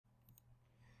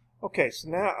Okay, so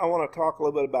now I want to talk a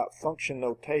little bit about function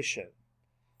notation.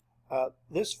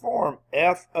 This form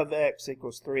f of x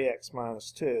equals 3x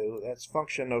minus 2, that's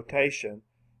function notation,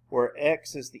 where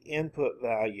x is the input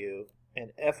value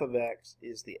and f of x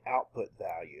is the output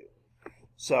value.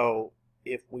 So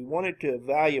if we wanted to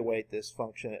evaluate this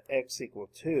function at x equal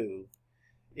 2,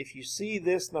 if you see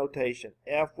this notation,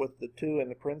 f with the 2 in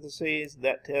the parentheses,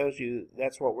 that tells you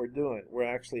that's what we're doing. We're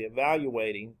actually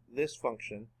evaluating this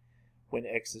function when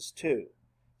x is 2.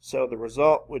 So the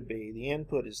result would be the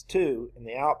input is 2 and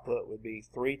the output would be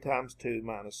 3 times 2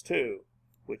 minus 2,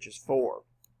 which is 4.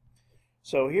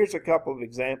 So here's a couple of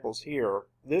examples here.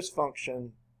 This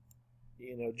function,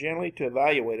 generally to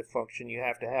evaluate a function you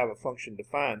have to have a function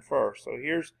defined first. So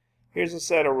here's a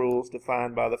set of rules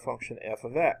defined by the function f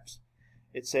of x.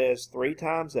 It says 3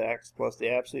 times x plus the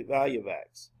absolute value of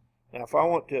x. Now if I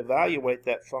want to evaluate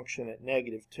that function at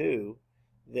negative 2,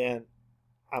 then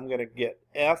I'm going to get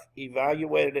f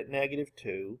evaluated at negative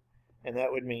 2, and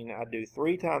that would mean I do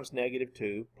 3 times negative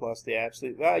 2 plus the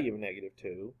absolute value of negative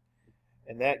 2,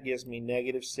 and that gives me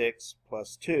negative 6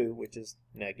 plus 2, which is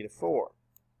negative 4.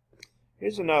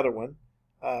 Here's another one.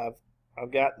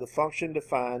 I've got the function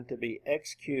defined to be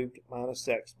x cubed minus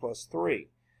x plus 3.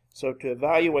 So to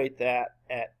evaluate that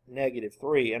at negative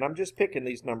 3, and I'm just picking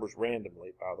these numbers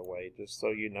randomly, by the way, just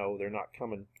so you know they're not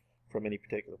coming from any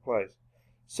particular place.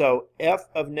 So f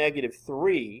of negative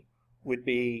 3 would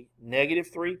be negative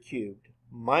 3 cubed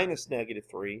minus negative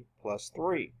 3 plus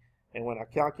 3. And when I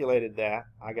calculated that,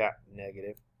 I got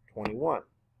negative 21.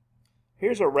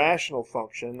 Here's a rational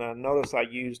function. Notice I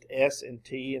used s and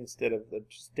t instead of the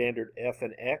standard f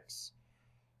and x.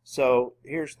 So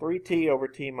here's 3t over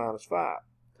t minus 5.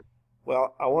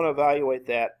 Well, I want to evaluate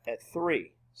that at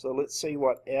 3. So let's see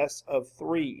what s of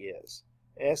 3 is.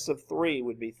 S of 3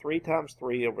 would be 3 times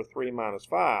 3 over 3 minus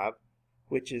 5,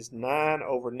 which is 9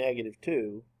 over negative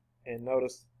 2. And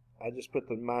notice I just put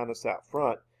the minus out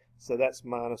front, so that's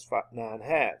minus 9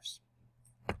 halves.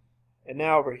 And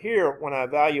now over here, when I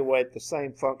evaluate the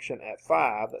same function at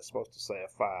 5, that's supposed to say a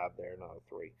 5 there, not a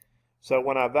 3. So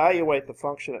when I evaluate the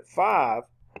function at 5,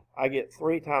 I get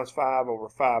 3 times 5 over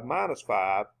 5 minus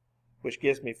 5, which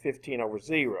gives me 15 over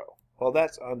 0. Well,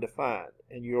 that's undefined.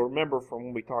 And you'll remember from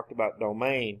when we talked about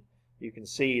domain, you can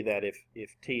see that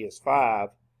if t is 5,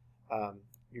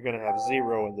 you're going to have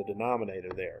 0 in the denominator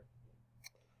there.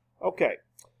 Okay,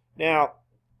 now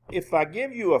if I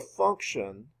give you a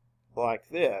function like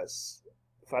this,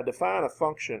 if I define a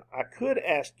function, I could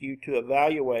ask you to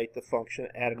evaluate the function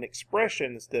at an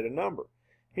expression instead of number.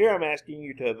 Here I'm asking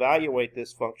you to evaluate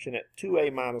this function at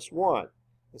 2a minus 1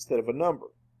 instead of a number.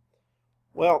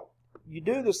 Well, you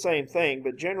do the same thing,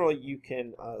 but generally you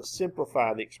can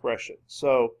simplify the expression.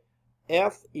 So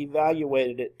f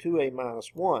evaluated at 2a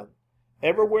minus 1.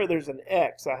 Everywhere there's an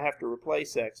x, I have to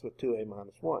replace x with 2a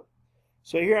minus 1.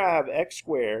 So here I have x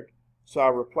squared, so I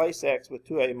replace x with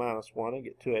 2a minus 1 and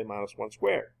get 2a minus 1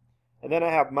 squared. And then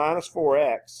I have minus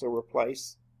 4x, so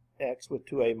replace x with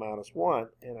 2a minus 1,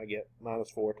 and I get minus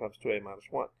 4 times 2a minus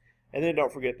 1. And then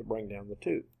don't forget to bring down the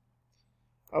 2.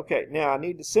 Okay, now I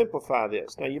need to simplify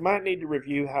this. Now you might need to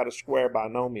review how to square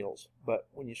binomials, but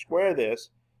when you square this,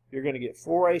 you're going to get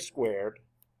 4a squared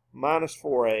minus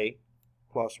 4a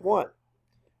plus 1.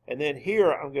 And then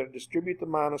here I'm going to distribute the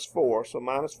minus 4, so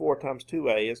minus 4 times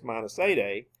 2a is minus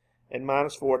 8a, and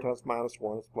minus 4 times minus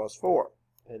 1 is plus 4.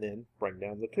 And then bring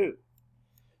down the 2.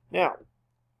 Now,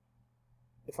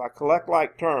 if I collect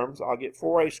like terms, I'll get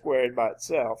 4a squared by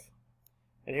itself,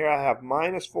 and here I have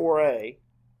minus 4a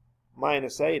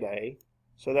minus 8a,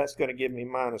 so that's going to give me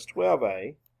minus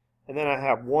 12a, and then I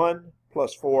have 1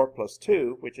 plus 4 plus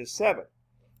 2, which is 7.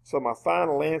 So my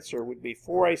final answer would be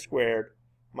 4a squared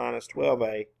minus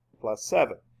 12a plus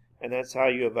 7, and that's how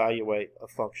you evaluate a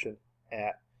function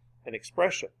at an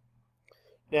expression.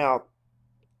 Now,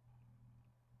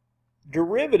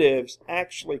 derivatives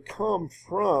actually come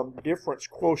from difference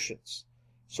quotients.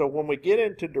 So when we get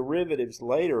into derivatives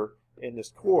later in this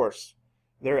course,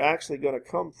 they're actually going to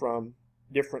come from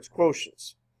difference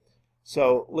quotients.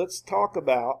 So let's talk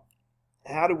about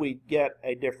how do we get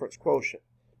a difference quotient.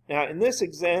 Now in this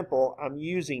example I'm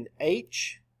using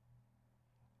h.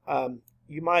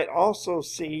 You might also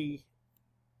see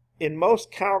in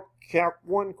most Calc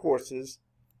 1 courses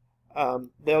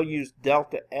they'll use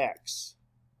delta x.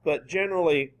 But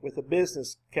generally with a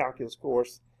business calculus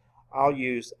course I'll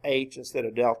use h instead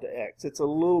of delta x. It's a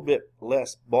little bit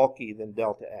less bulky than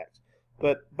delta x.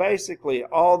 But basically,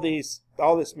 all this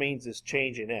means is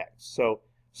change in x.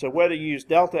 So whether you use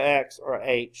delta x or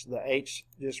h, the h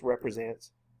just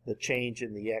represents the change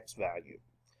in the x value.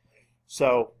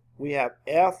 So we have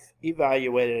f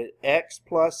evaluated at x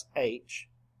plus h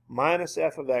minus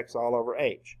f of x all over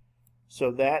h.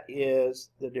 So that is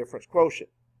the difference quotient.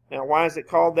 Now, why is it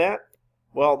called that?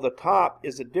 Well, the top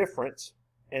is a difference,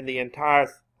 and the entire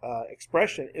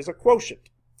expression is a quotient.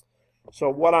 So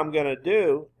what I'm going to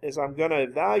do is I'm going to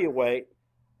evaluate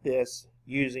this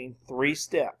using 3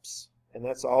 steps, and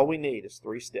that's all we need is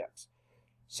 3 steps.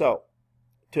 So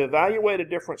to evaluate a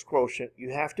difference quotient,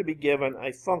 you have to be given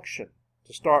a function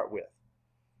to start with.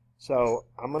 So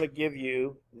I'm going to give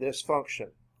you this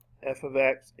function, f of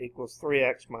x equals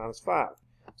 3x minus 5.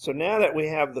 So now that we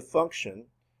have the function,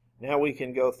 now we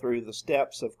can go through the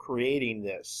steps of creating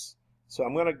this. So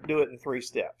I'm going to do it in 3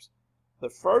 steps. The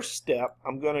first step,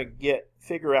 I'm going to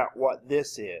figure out what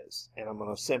this is, and I'm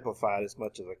going to simplify it as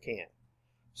much as I can.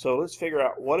 So let's figure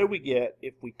out what do we get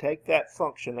if we take that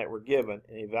function that we're given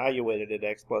and evaluate it at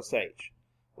x plus h.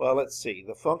 Well, let's see.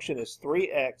 The function is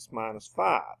 3x minus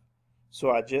 5. So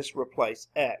I just replace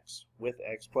x with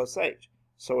x plus h.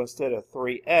 So instead of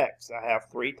 3x, I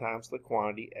have 3 times the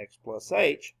quantity x plus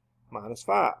h minus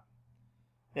 5.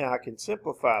 Now I can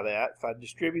simplify that. If I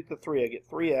distribute the 3, I get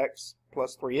 3x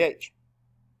plus 3h.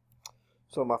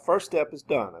 So my first step is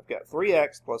done. I've got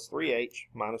 3x plus 3h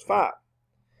minus 5.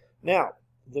 Now,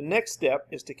 the next step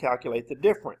is to calculate the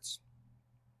difference.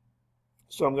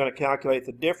 So I'm going to calculate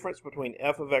the difference between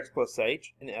f of x plus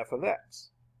h and f of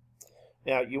x.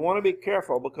 Now, you want to be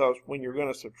careful because when you're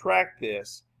going to subtract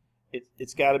this,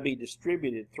 it's got to be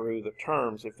distributed through the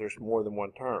terms if there's more than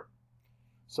one term.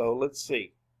 So let's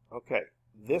see. Okay,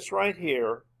 this right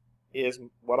here is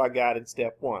what I got in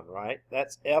step 1, right?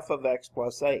 That's f of x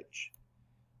plus h.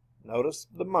 Notice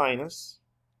the minus,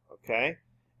 okay?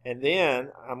 And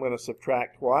then I'm going to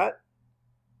subtract what?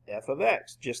 F of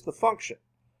x, just the function.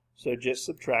 So just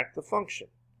subtract the function.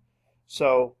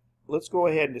 So let's go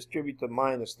ahead and distribute the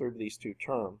minus through these 2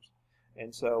 terms.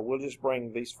 And so we'll just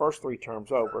bring these first 3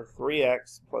 terms over,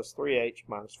 3x plus 3h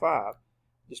minus 5.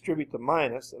 Distribute the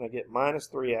minus, and I get minus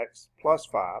 3x plus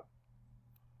 5.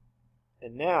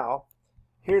 And now,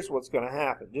 here's what's going to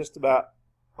happen. Just about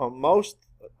on most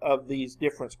of these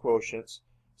difference quotients,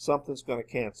 something's going to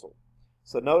cancel.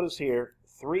 So notice here,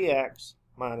 3x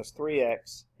minus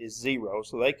 3x is 0,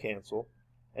 so they cancel.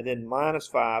 And then minus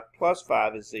 5 plus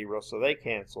 5 is 0, so they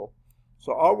cancel.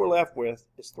 So all we're left with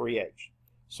is 3h.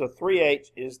 So 3h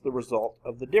is the result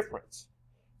of the difference.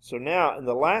 So now in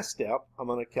the last step, I'm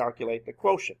going to calculate the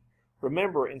quotient.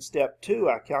 Remember, in step 2,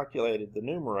 I calculated the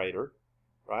numerator,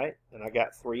 right? And I got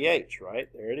 3h, right?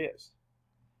 There it is.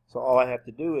 So all I have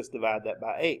to do is divide that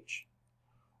by h.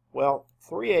 Well,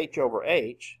 3h over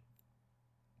h,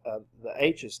 the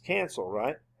h's cancel,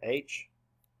 right? H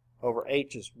over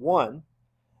h is 1,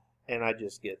 and I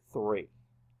just get 3.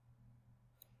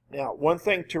 Now, one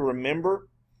thing to remember,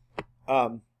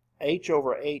 h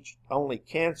over h only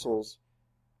cancels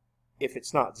if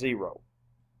it's not 0.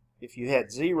 If you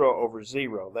had 0 over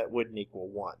 0, that wouldn't equal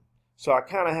 1. So I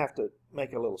kind of have to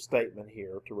make a little statement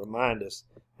here to remind us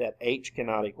that h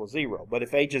cannot equal 0. But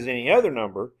if h is any other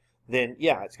number, then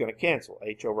yeah, it's going to cancel.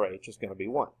 H over h is going to be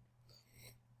 1.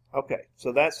 Okay,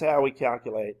 so that's how we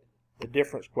calculate the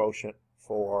difference quotient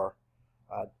for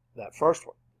that first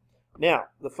one. Now,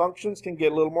 the functions can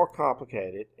get a little more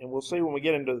complicated, and we'll see when we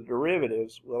get into the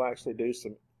derivatives, we'll actually do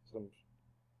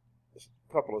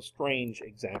a couple of strange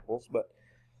examples, but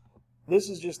this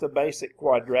is just a basic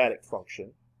quadratic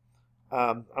function.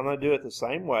 I'm going to do it the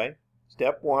same way.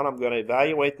 Step 1, I'm going to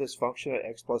evaluate this function at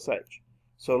x plus h.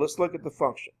 So let's look at the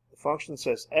function. The function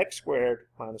says x squared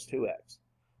minus 2x.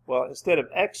 Well, instead of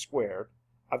x squared,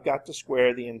 I've got to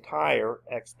square the entire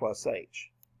x plus h.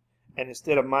 And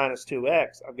instead of minus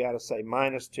 2x, I've got to say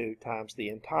minus 2 times the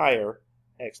entire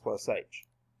x plus h.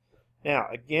 Now,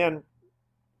 again,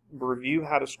 review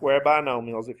how to square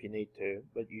binomials if you need to,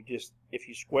 but if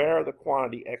you square the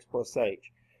quantity x plus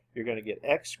h, you're going to get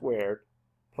x squared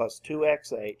plus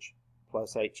 2xh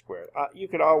plus h squared. You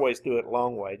could always do it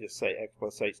long way, just say x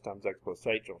plus h times x plus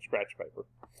h on scratch paper.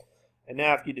 And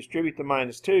now if you distribute the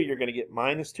minus 2, you're going to get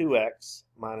minus 2x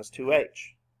minus 2h.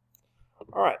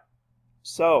 All right,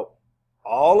 so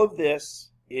all of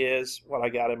this is what I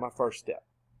got in my first step.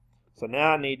 So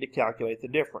now I need to calculate the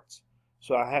difference.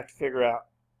 So I have to figure out,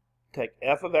 take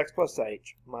f of x plus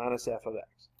h minus f of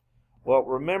x. Well,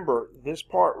 remember, this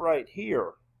part right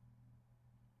here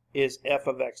is f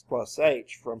of x plus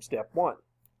h from step 1.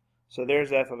 So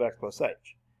there's f of x plus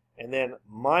h. And then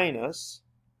minus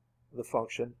the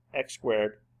function x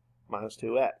squared minus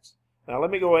 2x. Now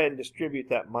let me go ahead and distribute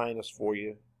that minus for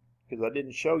you, because I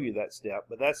didn't show you that step,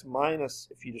 but that's minus,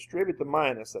 if you distribute the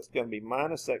minus, that's going to be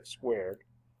minus x squared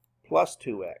plus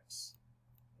 2x.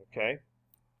 Okay?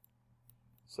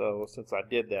 So since I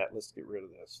did that, let's get rid of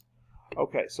this.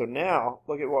 Okay, so now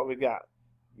look at what we've got.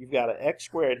 You've got an x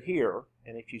squared here,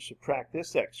 and if you subtract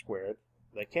this x squared,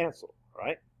 they cancel,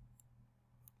 right?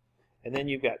 And then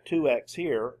you've got 2x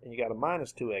here, and you got a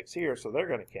minus 2x here, so they're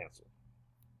going to cancel.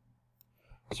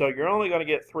 So you're only going to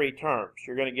get three terms.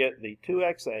 You're going to get the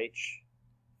 2xh,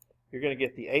 you're going to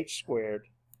get the h squared,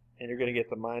 and you're going to get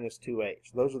the minus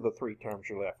 2h. Those are the three terms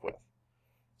you're left with.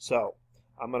 So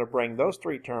I'm going to bring those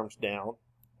three terms down,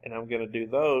 and I'm going to do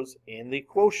those in the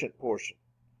quotient portion.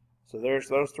 So there's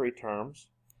those three terms,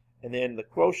 and then the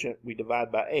quotient we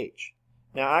divide by h.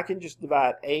 Now I can just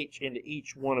divide h into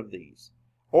each one of these,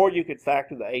 or you could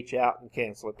factor the h out and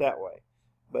cancel it that way.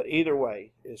 But either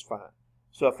way is fine.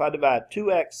 So if I divide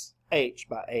 2xh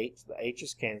by h, the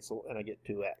h's cancel, and I get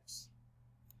 2x.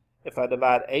 If I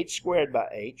divide h squared by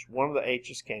h, one of the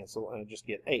h's cancel, and I just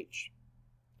get h.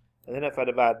 And then if I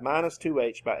divide minus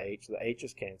 2h by h, the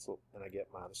h's cancel, and I get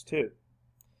minus 2.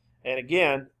 And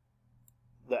again,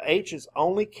 the h's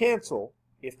only cancel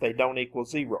if they don't equal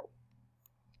 0.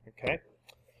 Okay?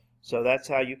 So that's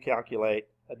how you calculate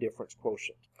a difference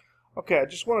quotient. Okay, I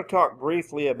just want to talk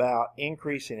briefly about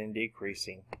increasing and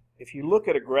decreasing. If you look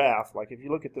at a graph, like if you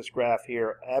look at this graph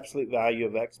here, absolute value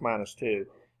of x minus 2,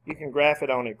 you can graph it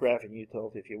on a graphing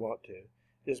utility if you want to.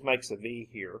 This makes a V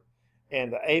here.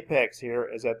 And the apex here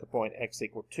is at the point x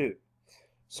equal 2.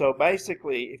 So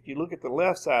basically, if you look at the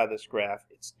left side of this graph,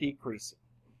 it's decreasing.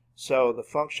 So the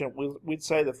function, we'd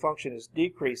say the function is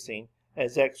decreasing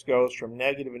as x goes from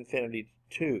negative infinity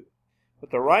to 2.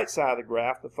 But the right side of the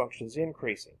graph, the function is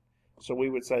increasing. So we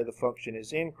would say the function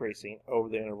is increasing over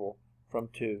the interval from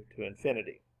 2 to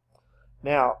infinity.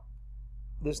 Now,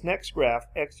 this next graph,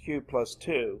 x cubed plus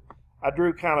 2, I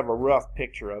drew kind of a rough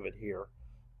picture of it here.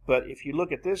 But if you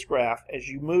look at this graph, as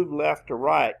you move left to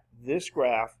right, this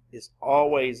graph is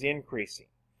always increasing.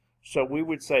 So we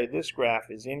would say this graph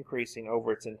is increasing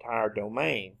over its entire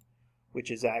domain,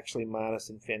 which is actually minus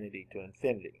infinity to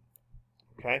infinity.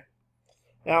 Okay?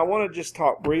 Now I want to just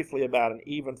talk briefly about an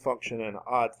even function and an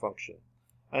odd function.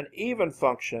 An even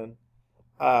function,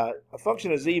 a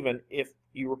function is even if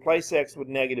you replace x with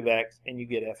negative x and you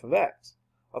get f of x.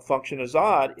 A function is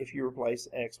odd if you replace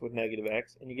x with negative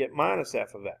x and you get minus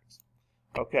f of x.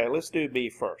 Okay, let's do b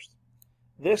first.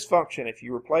 This function, if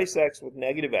you replace x with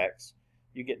negative x,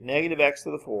 you get negative x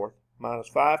to the fourth minus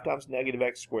 5 times negative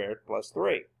x squared plus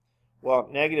 3. Well,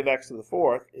 negative x to the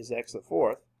fourth is x to the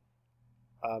fourth.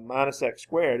 Minus x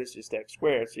squared is just x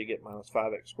squared, so you get minus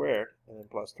 5x squared and then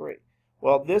plus 3.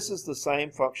 Well, this is the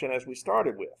same function as we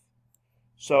started with.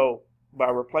 So by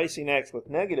replacing x with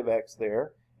negative x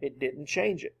there, it didn't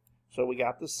change it. So we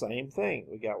got the same thing.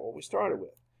 We got what we started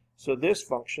with. So this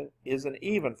function is an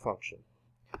even function.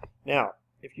 Now,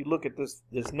 if you look at this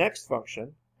next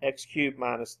function, x cubed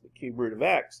minus the cube root of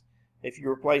x, if you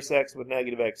replace x with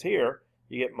negative x here,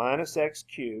 you get minus x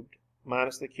cubed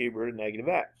minus the cube root of negative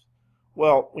x.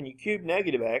 Well, when you cube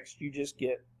negative x, you just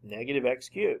get negative x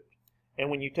cubed.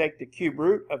 And when you take the cube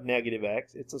root of negative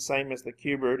x, it's the same as the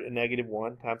cube root of negative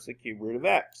 1 times the cube root of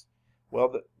x.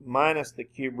 Well, minus the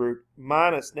cube root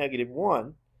minus negative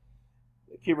 1,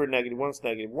 the cube root of negative 1 is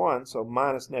negative 1, so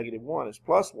minus negative 1 is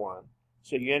plus 1.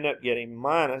 So you end up getting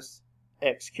minus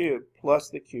x cubed plus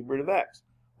the cube root of x.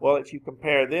 Well, if you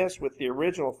compare this with the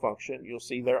original function, you'll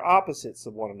see they're opposites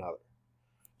of one another.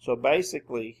 So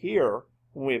basically here,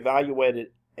 when we evaluated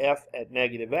f at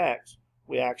negative x,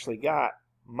 we actually got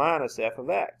minus f of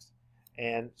x.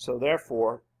 And so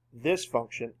therefore, this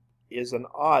function is an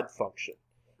odd function.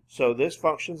 So this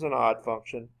function is an odd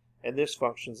function, and this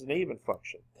function is an even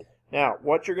function. Now,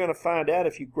 what you're going to find out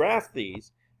if you graph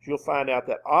these, is you'll find out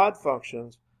that odd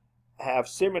functions have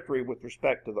symmetry with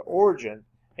respect to the origin,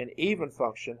 and even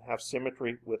functions have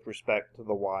symmetry with respect to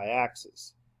the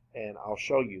y-axis. And I'll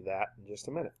show you that in just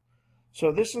a minute.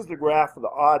 So this is the graph of the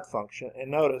odd function, and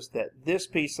notice that this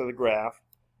piece of the graph,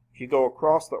 if you go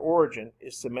across the origin,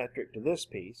 is symmetric to this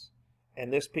piece,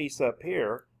 and this piece up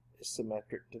here is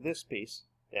symmetric to this piece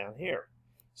down here.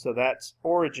 So that's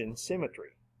origin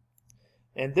symmetry.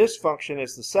 And this function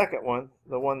is the second one,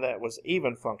 the one that was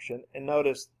even function, and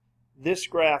notice this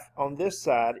graph on this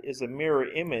side is a mirror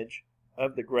image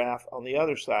of the graph on the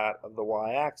other side of the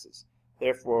y-axis.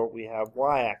 Therefore, we have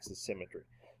y-axis symmetry.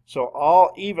 So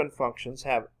all even functions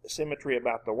have symmetry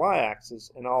about the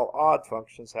y-axis, and all odd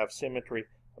functions have symmetry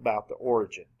about the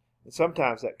origin. And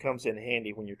sometimes that comes in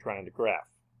handy when you're trying to graph.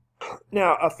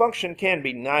 Now, a function can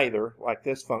be neither, like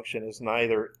this function is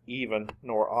neither even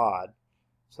nor odd.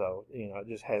 So, it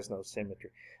just has no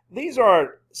symmetry. These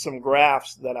are some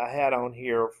graphs that I had on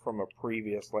here from a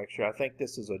previous lecture. I think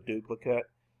this is a duplicate,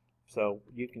 so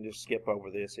you can just skip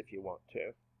over this if you want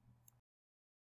to.